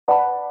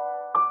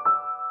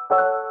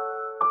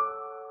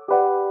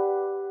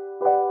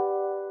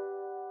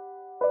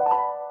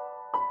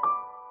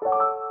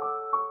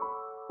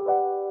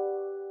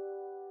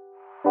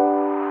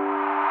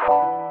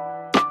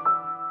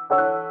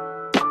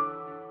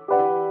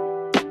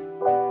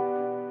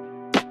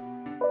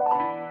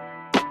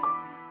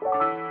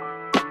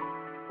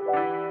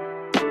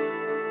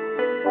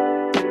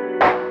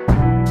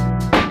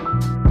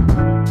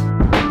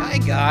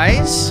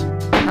guys.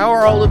 How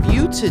are all of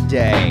you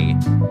today?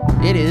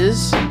 It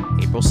is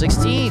April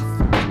 16th,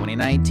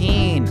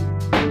 2019.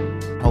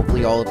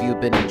 Hopefully all of you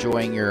have been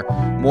enjoying your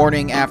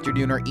morning,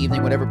 afternoon, or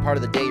evening, whatever part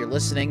of the day you're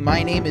listening.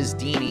 My name is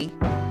Deanie,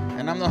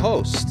 and I'm the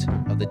host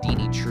of the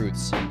Deanie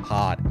Truths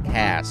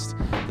podcast.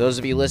 Those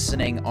of you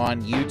listening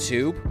on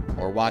YouTube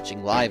or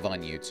watching live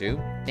on YouTube,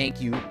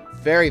 thank you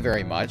very,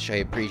 very much. I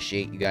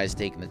appreciate you guys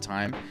taking the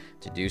time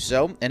to do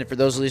so. And for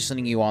those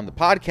listening to you on the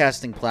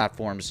podcasting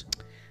platforms,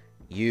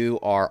 you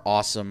are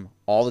awesome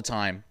all the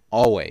time,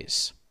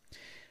 always.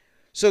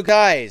 So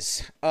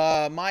guys,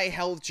 my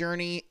health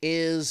journey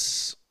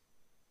is...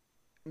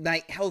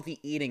 my healthy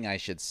eating, I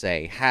should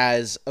say,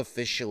 has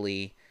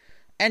officially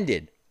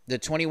ended. The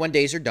 21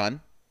 days are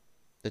done.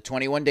 The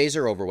 21 days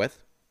are over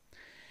with.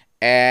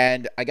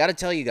 And I got to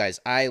tell you guys,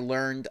 I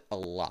learned a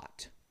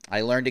lot.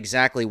 I learned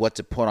exactly what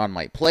to put on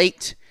my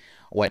plate,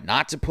 what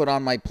not to put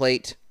on my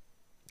plate,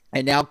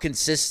 and now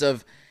consists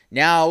of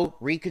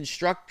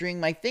reconstructing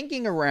my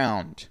thinking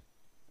around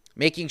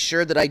making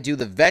sure that I do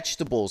the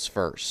vegetables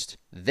first.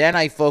 Then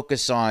I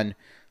focus on,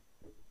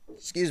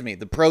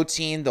 the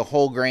protein, the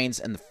whole grains,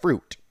 and the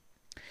fruit.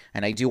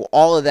 And I do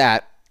all of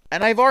that,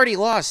 and I've already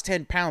lost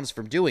 10 pounds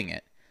from doing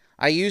it.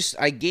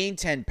 I gained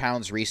 10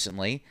 pounds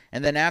recently,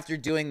 and then after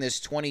doing this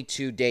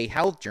 22-day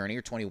health journey,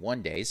 or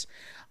 21 days,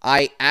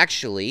 I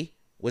actually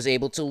was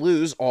able to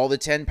lose all the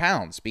 10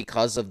 pounds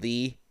because of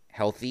the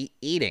healthy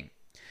eating.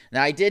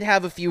 Now, I did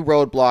have a few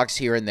roadblocks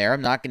here and there.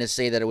 I'm not going to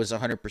say that it was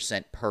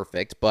 100%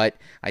 perfect, but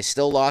I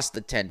still lost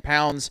the 10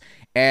 pounds,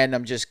 and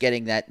I'm just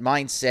getting that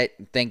mindset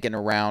and thinking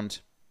around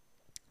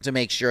to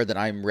make sure that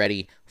I'm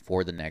ready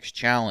for the next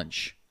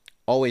challenge.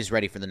 Always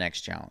ready for the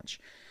next challenge.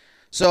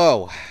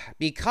 So,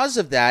 because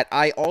of that,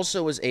 I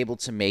also was able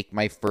to make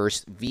my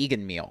first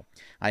vegan meal.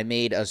 I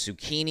made a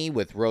zucchini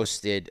with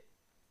roasted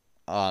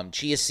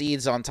chia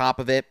seeds on top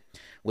of it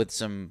with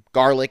some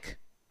garlic,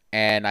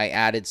 and I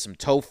added some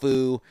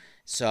tofu,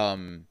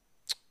 an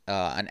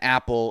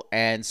apple,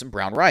 and some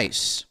brown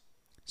rice.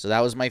 So that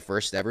was my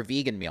first ever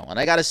vegan meal. And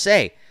I got to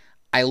say,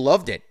 I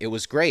loved it. It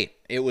was great.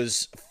 It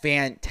was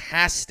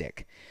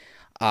fantastic.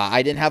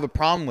 I didn't have a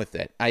problem with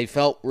it. I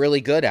felt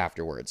really good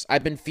afterwards.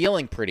 I've been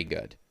feeling pretty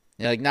good.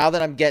 Like now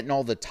that I'm getting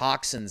all the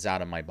toxins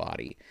out of my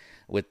body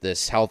with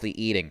this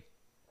healthy eating,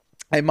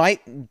 I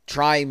might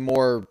try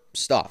more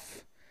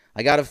stuff.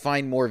 I got to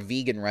find more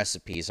vegan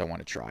recipes I want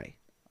to try.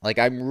 Like,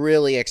 I'm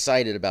really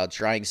excited about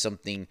trying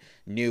something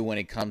new when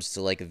it comes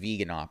to, like, a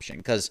vegan option.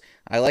 Because,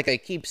 I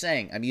keep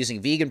saying, I'm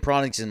using vegan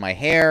products in my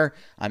hair.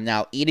 I'm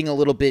now eating a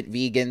little bit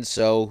vegan.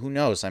 So, who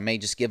knows? I may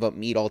just give up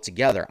meat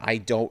altogether. I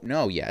don't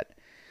know yet.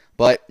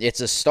 But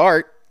it's a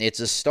start. It's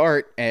a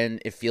start,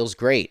 and it feels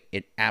great.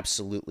 It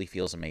absolutely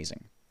feels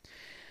amazing.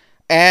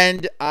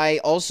 And I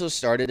also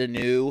started a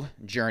new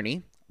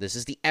journey. This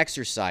is the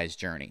exercise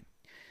journey.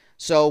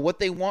 So, what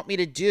they want me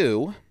to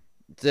do...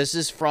 this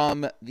is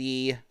from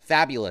the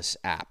Fabulous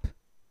app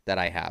that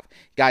I have.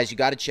 Guys, you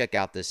got to check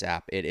out this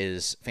app. It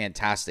is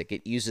fantastic.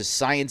 It uses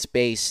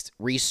science-based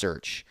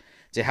research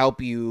to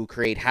help you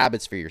create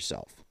habits for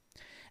yourself.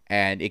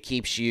 And it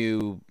keeps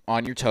you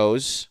on your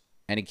toes,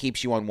 and it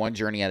keeps you on one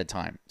journey at a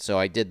time. So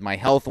I did my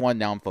health one.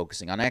 Now I'm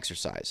focusing on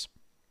exercise.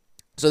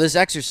 So this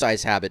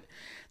exercise habit,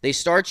 they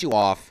start you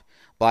off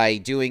by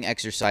doing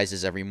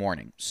exercises every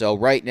morning. So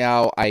right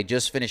now, I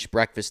just finished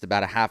breakfast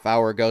about a half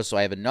hour ago, so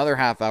I have another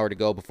half hour to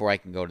go before I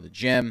can go to the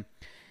gym.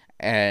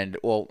 And,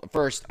 well,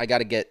 first, I got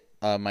to get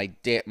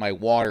my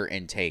water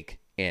intake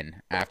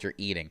in after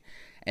eating.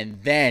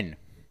 And then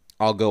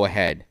I'll go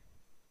ahead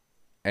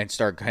and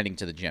start heading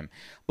to the gym.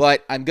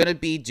 But I'm going to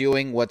be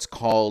doing what's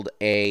called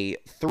a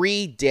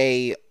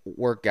 3-day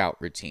workout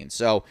routine.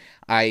 So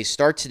I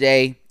start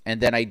today, and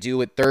then I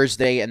do it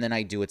Thursday, and then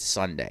I do it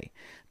Sunday.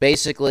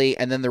 Basically,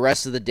 and then the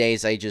rest of the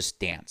days I just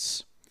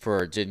dance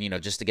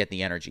just to get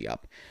the energy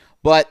up.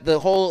 But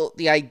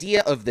the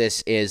idea of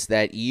this is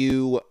that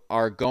you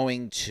are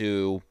going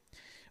to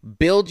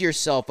build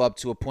yourself up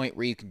to a point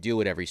where you can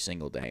do it every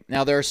single day.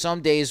 Now, there are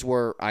some days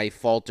where I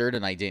faltered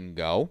and I didn't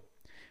go,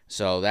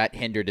 so that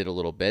hindered it a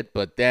little bit.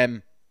 But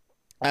then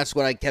that's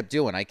what I kept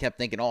doing. I kept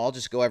thinking, I'll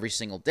just go every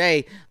single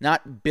day,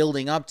 not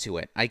building up to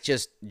it. I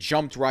just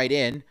jumped right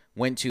in,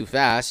 went too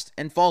fast,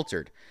 and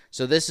faltered.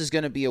 So this is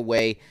going to be a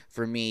way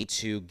for me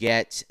to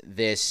get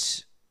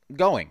this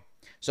going.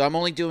 So I'm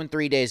only doing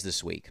 3 days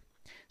this week.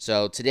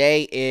 So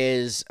today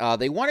is,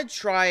 they want to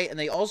try, and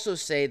they also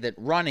say that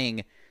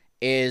running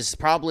is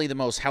probably the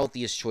most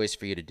healthiest choice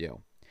for you to do.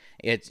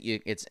 It's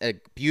a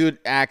good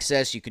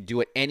access. You can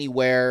do it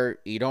anywhere.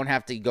 You don't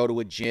have to go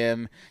to a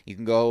gym. You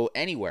can go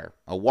anywhere.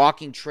 A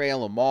walking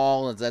trail, a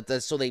mall.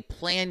 So they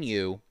plan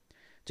you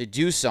to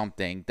do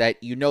something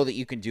that you know that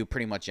you can do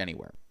pretty much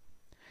anywhere.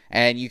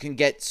 And you can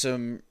get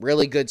some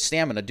really good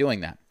stamina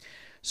doing that.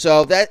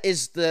 So that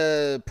is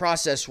the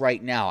process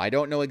right now. I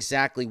don't know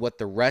exactly what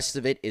the rest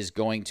of it is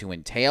going to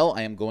entail.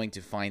 I am going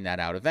to find that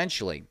out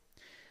eventually.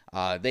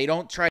 They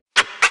don't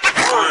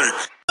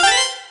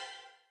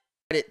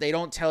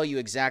tell you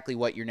exactly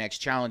what your next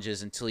challenge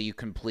is until you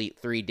complete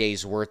 3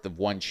 days worth of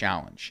one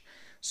challenge.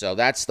 So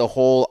that's the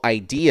whole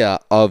idea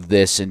of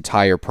this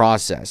entire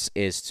process,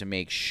 is to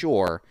make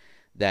sure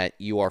that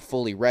you are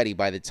fully ready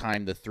by the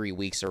time the 3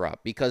 weeks are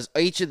up. Because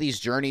each of these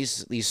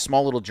journeys, these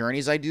small little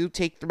journeys I do,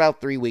 take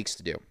about 3 weeks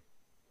to do.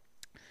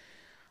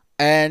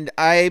 And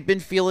I've been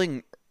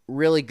feeling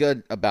really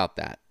good about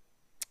that.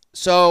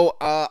 So,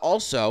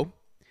 also,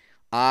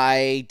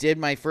 I did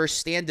my first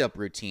stand-up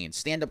routine,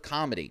 stand-up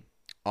comedy,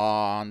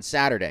 on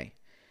Saturday.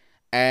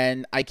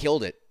 And I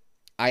killed it.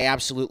 I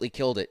absolutely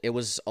killed it. It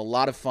was a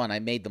lot of fun. I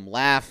made them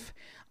laugh.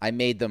 I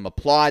made them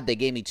applaud. They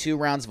gave me 2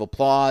 rounds of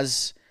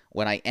applause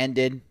when I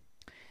ended.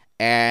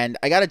 And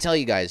I got to tell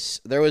you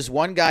guys, there was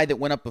one guy that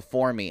went up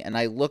before me, and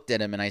I looked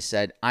at him and I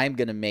said, I'm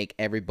going to make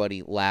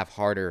everybody laugh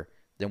harder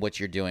than what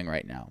you're doing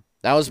right now.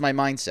 That was my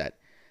mindset.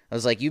 I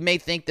was like, you may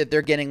think that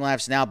they're getting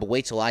laughs now, but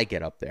wait till I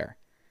get up there.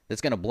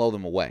 That's going to blow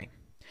them away.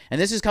 And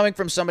this is coming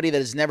from somebody that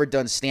has never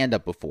done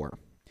stand-up before.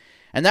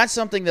 And that's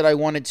something that I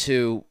wanted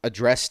to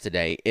address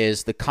today,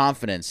 is the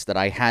confidence that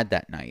I had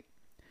that night.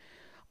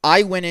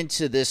 I went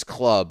into this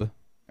club,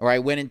 or I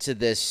went into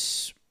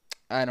this,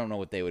 I don't know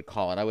what they would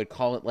call it. I would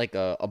call it like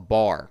a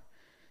bar.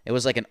 It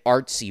was like an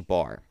artsy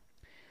bar.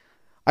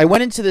 I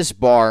went into this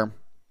bar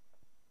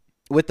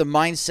with the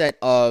mindset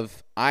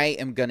of, I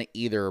am going to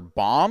either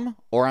bomb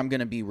or I'm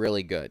going to be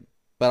really good,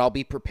 but I'll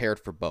be prepared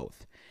for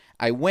both.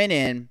 I went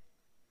in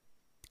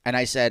and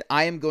I said,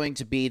 I am going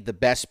to be the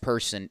best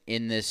person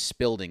in this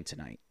building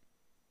tonight.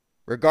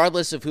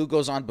 Regardless of who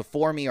goes on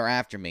before me or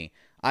after me,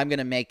 I'm going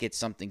to make it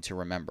something to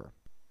remember.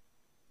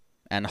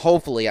 And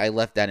hopefully I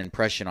left that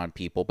impression on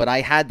people, but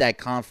I had that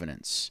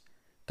confidence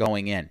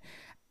going in.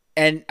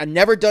 And I've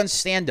never done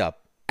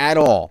stand-up at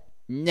all.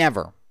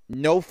 Never.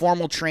 No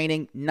formal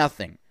training,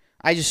 nothing.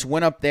 I just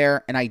went up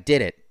there and I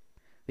did it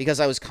because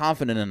I was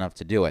confident enough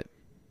to do it.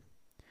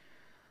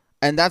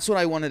 And that's what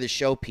I wanted to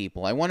show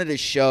people. I wanted to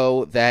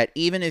show that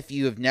even if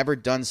you have never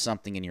done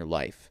something in your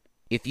life,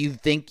 if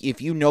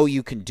you know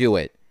you can do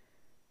it,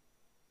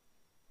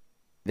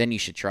 then you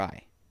should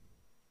try.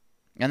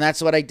 And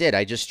that's what I did.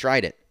 I just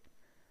tried it.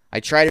 I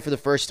tried it for the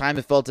first time.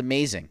 It felt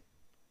amazing.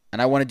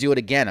 And I want to do it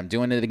again. I'm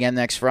doing it again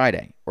next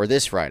Friday, or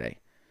this Friday.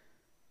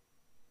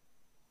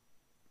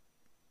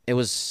 It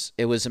was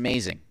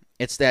amazing.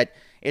 It's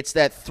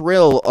that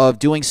thrill of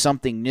doing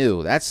something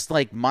new. That's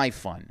like my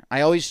fun. I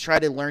always try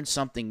to learn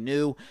something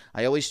new.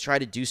 I always try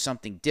to do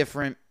something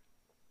different.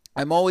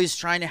 I'm always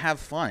trying to have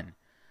fun.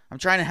 I'm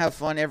trying to have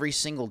fun every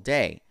single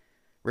day.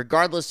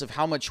 Regardless of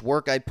how much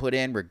work I put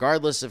in,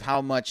 regardless of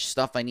how much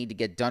stuff I need to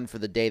get done for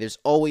the day, there's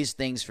always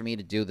things for me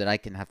to do that I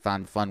can have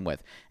fun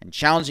with. And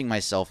challenging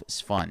myself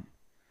is fun.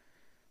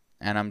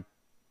 And I'm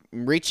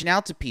reaching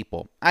out to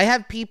people. I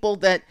have people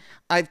that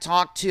I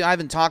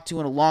haven't talked to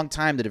in a long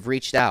time that have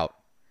reached out.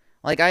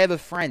 Like, I have a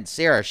friend,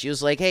 Sarah. She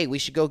was like, hey, we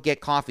should go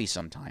get coffee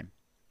sometime.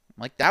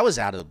 I'm like, that was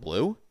out of the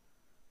blue.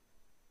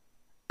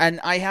 And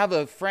I have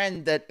a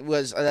friend that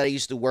I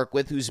used to work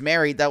with who's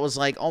married that was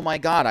like, oh my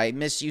God, I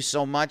miss you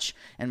so much,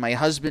 and my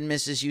husband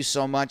misses you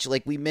so much.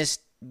 Like, we miss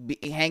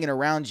hanging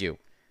around you.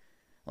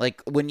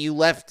 Like, when you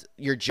left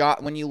your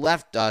job, when you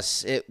left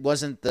us, it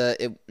wasn't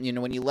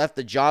when you left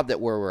the job that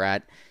we're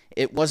at,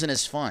 it wasn't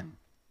as fun.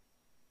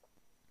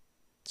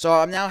 So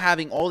I'm now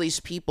having all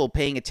these people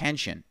paying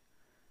attention.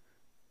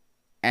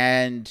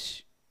 And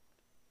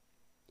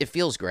it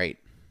feels great.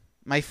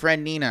 My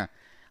friend Nina,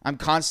 I'm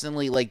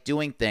constantly like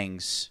doing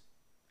things,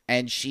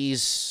 and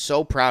she's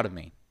so proud of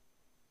me.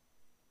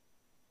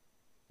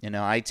 You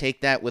know, I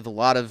take that with a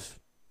lot of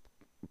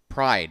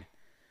pride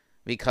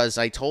because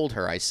I told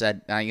her, I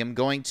said, I am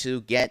going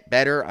to get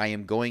better. I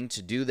am going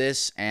to do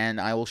this, and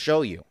I will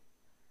show you.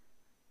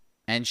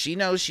 And she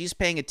knows she's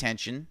paying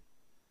attention.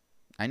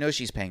 I know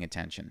she's paying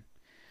attention.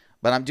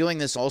 But I'm doing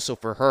this also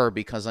for her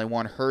because I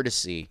want her to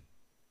see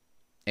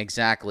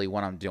exactly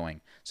what I'm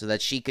doing so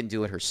that she can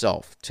do it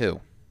herself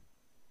too.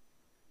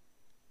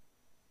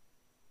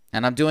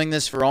 And I'm doing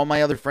this for all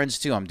my other friends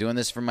too. I'm doing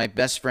this for my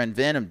best friend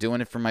Vin. I'm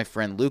doing it for my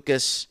friend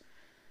Lucas.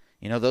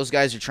 You know, those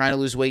guys are trying to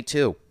lose weight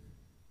too.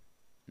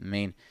 I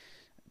mean,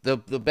 the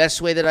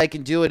best way that I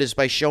can do it is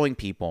by showing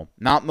people,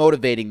 not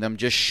motivating them,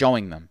 just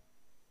showing them.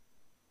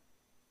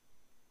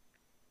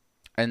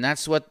 And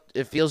that's what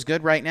it feels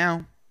good right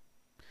now.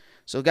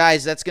 So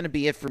guys, that's going to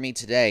be it for me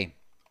today.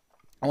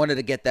 I wanted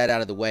to get that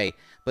out of the way.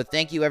 But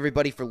thank you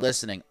everybody for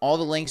listening. All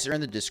the links are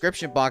in the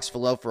description box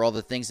below for all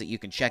the things that you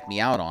can check me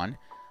out on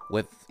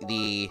with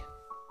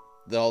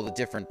all the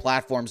different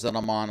platforms that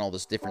I'm on, all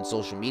those different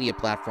social media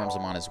platforms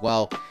I'm on as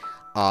well.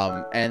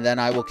 And then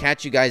I will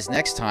catch you guys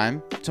next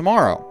time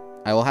tomorrow.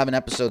 I will have an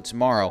episode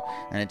tomorrow.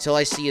 And until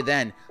I see you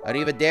then,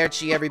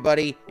 arrivederci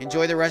everybody.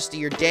 Enjoy the rest of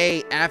your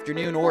day,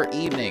 afternoon, or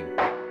evening.